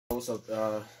what's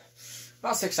up?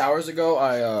 About 6 hours ago,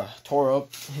 I tore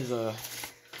up his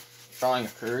drawing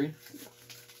of Curry.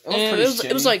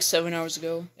 It was like 7 hours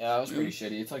ago. Yeah, it was pretty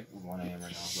shitty. It's like 1 a.m. right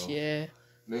now, bro. Yeah.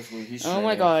 Basically, he's oh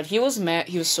my god, he was mad.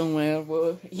 He was so mad.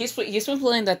 Bro. He's been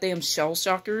playing that damn Shell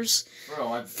Shockers.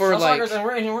 Bro, for like,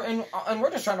 and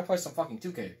we're just trying to play some fucking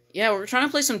 2K. Yeah, we're trying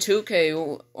to play some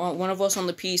 2K. One of us on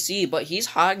the PC, but he's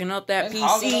hogging up that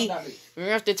PC. We're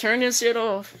gonna have to turn this shit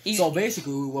off. So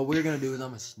basically, what we're gonna do is I'm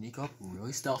gonna sneak up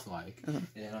really stealth-like, and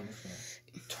I'm just gonna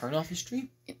turn off his stream.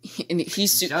 And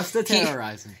he's just to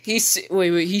terrorize him.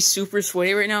 He's super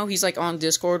sweaty right now. He's like on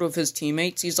Discord with his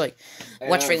teammates. He's like,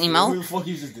 "What's your email?" Who the fuck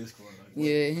uses Discord? Like,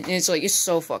 yeah, and it's like it's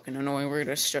so fucking annoying. We're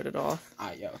gonna shut it off.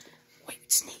 Alright, yo.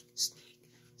 Wait, sneak.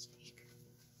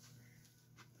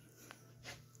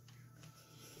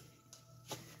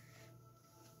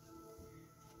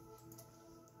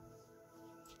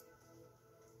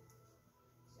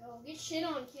 Yo, get shit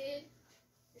on, kid.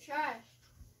 You're trash.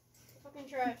 You're fucking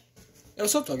trash. Yo,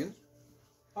 what's up, Tuggin?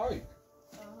 How are you?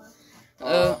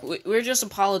 We're just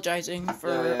apologizing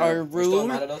for our rude. Still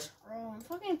mad at us? Bro, I'm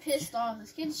fucking pissed off.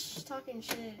 This kid's talking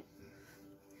shit.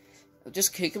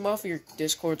 Just kick him off of your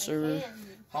Discord server.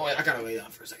 Oh wait, I gotta lay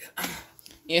down for a second.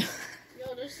 Yeah.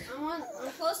 Yo, I'm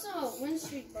close to a win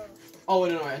streak, bro. Oh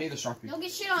wait, no, I need the Sharpie. Don't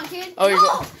get shit on, kid. Oh, you're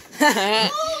no!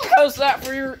 How's that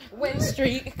for your win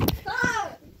streak?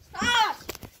 Stop! Stop!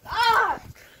 Stop!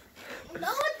 I'm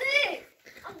done with it.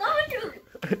 I'm done with you.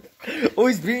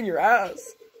 Always beating your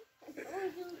ass.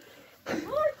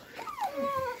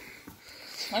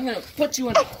 I'm gonna put you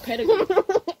in a pedigree.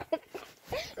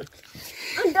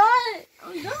 I'm done.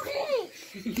 I'm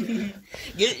done.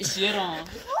 Get shit on.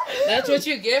 That's what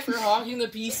you get for hogging the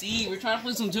PC. We're trying to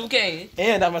play some 2K.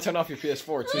 And I'm gonna turn off your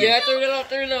PS4 too. Yeah, turn it off.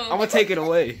 I'm gonna take it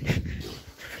away.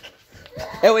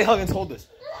 Hey, wait, Huggins, hold this.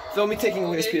 Film me taking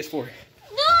away his PS4.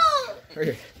 No! Right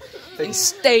here. Take it.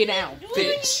 Stay down,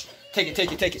 bitch. Take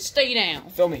it. Stay down.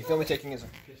 Film me taking his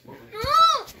PS4. No!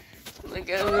 Look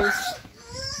at this.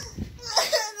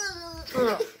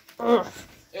 Yo,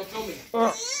 film me.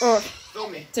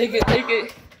 Film me. Take it.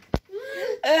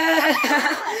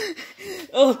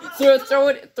 Oh, throw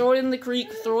it in the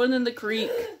creek. Throw it in the creek.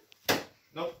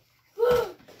 Nope.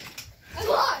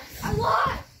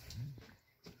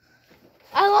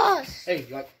 I lost. Hey,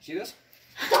 you see this?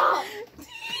 Stop.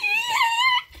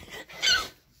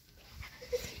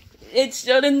 It's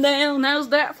shutting down. How's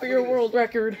that for your world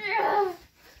record? Yeah.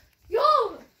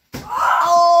 Yo.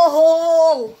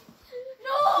 Oh!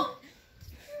 No.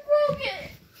 You broke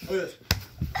it. Look at this.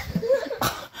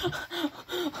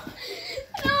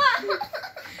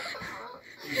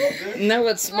 Now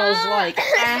it smells like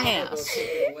ass.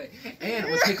 And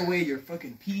we'll take away your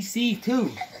fucking PC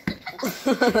too.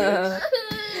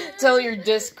 Tell your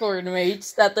Discord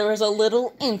mates that there was a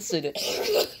little incident.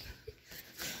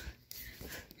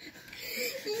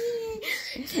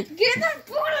 Get that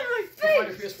phone out of my face!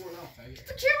 Your PS4 now, faggot.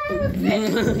 Put your camera on my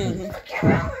face! Put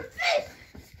camera on my face!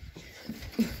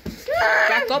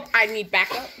 Back up. I need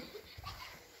backup.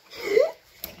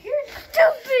 You're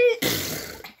stupid!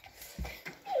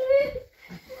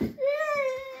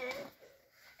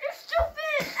 You're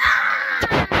stupid!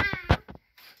 Ah!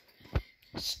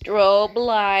 Strobe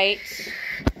lights.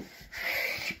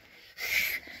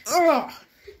 Ugh.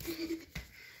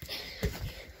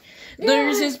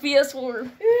 There's his PS4.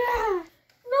 Yeah.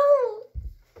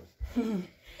 No!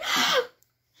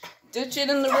 Ditch it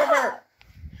in the river.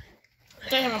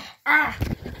 Damn. Ah.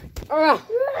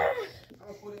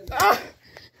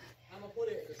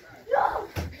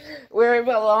 Where it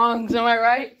belongs, am I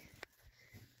right?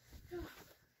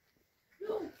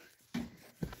 No.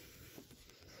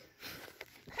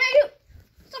 Hey,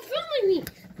 stop filming me!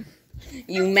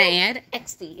 You mad?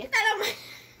 XD. Get that out of my...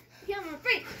 Get out of my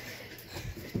face!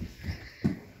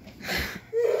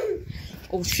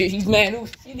 Oh shit, he's mad. Oh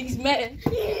shit, he's mad.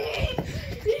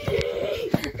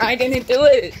 I didn't do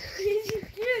it.